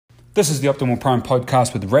This is the Optimal Prime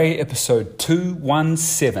Podcast with Ray, episode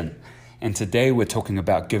 217. And today we're talking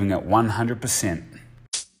about giving it 100%.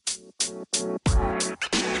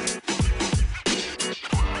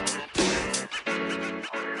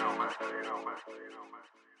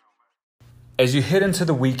 As you head into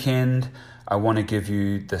the weekend, I want to give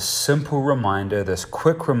you this simple reminder, this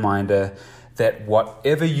quick reminder that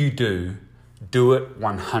whatever you do it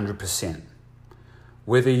 100%.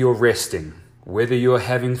 Whether you're resting, whether you're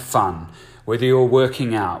having fun, whether you're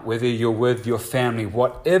working out, whether you're with your family,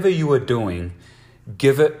 whatever you are doing,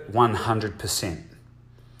 give it 100%.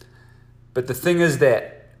 But the thing is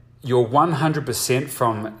that your 100%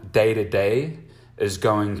 from day to day is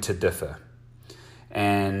going to differ.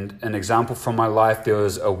 And an example from my life, there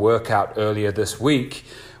was a workout earlier this week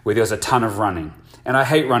where there was a ton of running. And I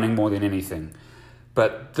hate running more than anything.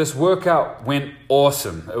 But this workout went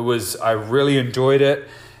awesome. I really enjoyed it.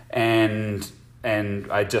 And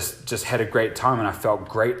I just had a great time and I felt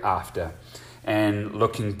great after. And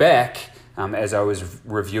looking back, as I was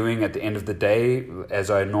reviewing at the end of the day, as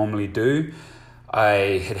I normally do,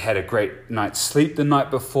 I had a great night's sleep the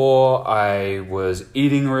night before. I was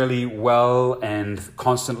eating really well and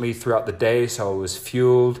constantly throughout the day, so I was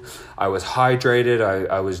fueled. I was hydrated.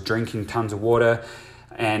 I was drinking tons of water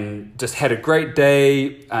and just had a great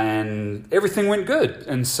day and everything went good.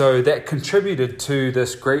 And so that contributed to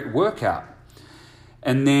this great workout.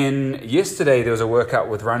 And then yesterday there was a workout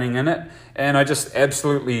with running in it and I just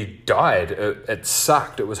absolutely died. It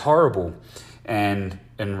sucked. It was horrible. And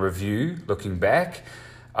in review, looking back,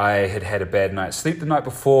 I had a bad night's sleep the night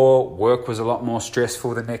before. Work was a lot more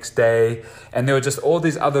stressful the next day. And there were just all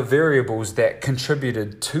these other variables that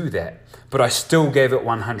contributed to that. But I still gave it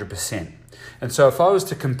 100%. And so if I was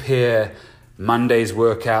to compare Monday's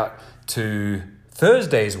workout to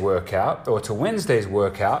Thursday's workout or to Wednesday's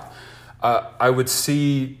workout, I would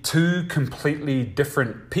see two completely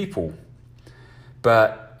different people.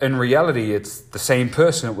 But in reality, it's the same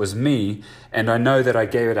person. It was me. And I know that I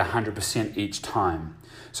gave it 100% each time.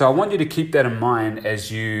 So I want you to keep that in mind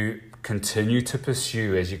as you continue to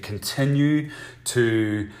pursue, as you continue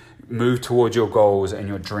to move towards your goals and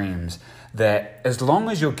your dreams, that as long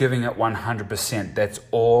as you're giving it 100%, that's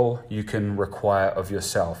all you can require of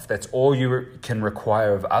yourself. That's all you can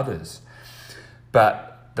require of others. But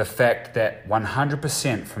the fact that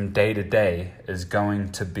 100% from day to day is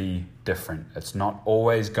going to be different. It's not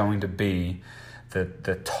always going to be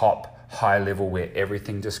the top high level where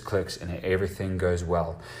everything just clicks and everything goes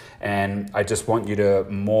well. And I just want you to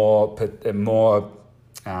more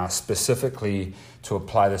specifically to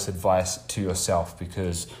apply this advice to yourself,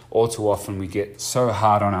 because all too often we get so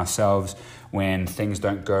hard on ourselves when things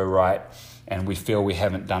don't go right and we feel we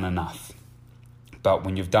haven't done enough. But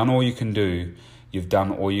when you've done all you can do, you've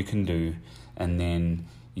done all you can do, and then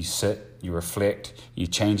you sit, you reflect, you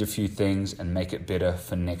change a few things and make it better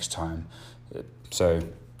for next time. So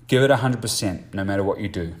give it 100% no matter what you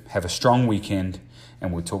do. Have a strong weekend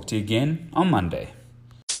and we'll talk to you again on Monday.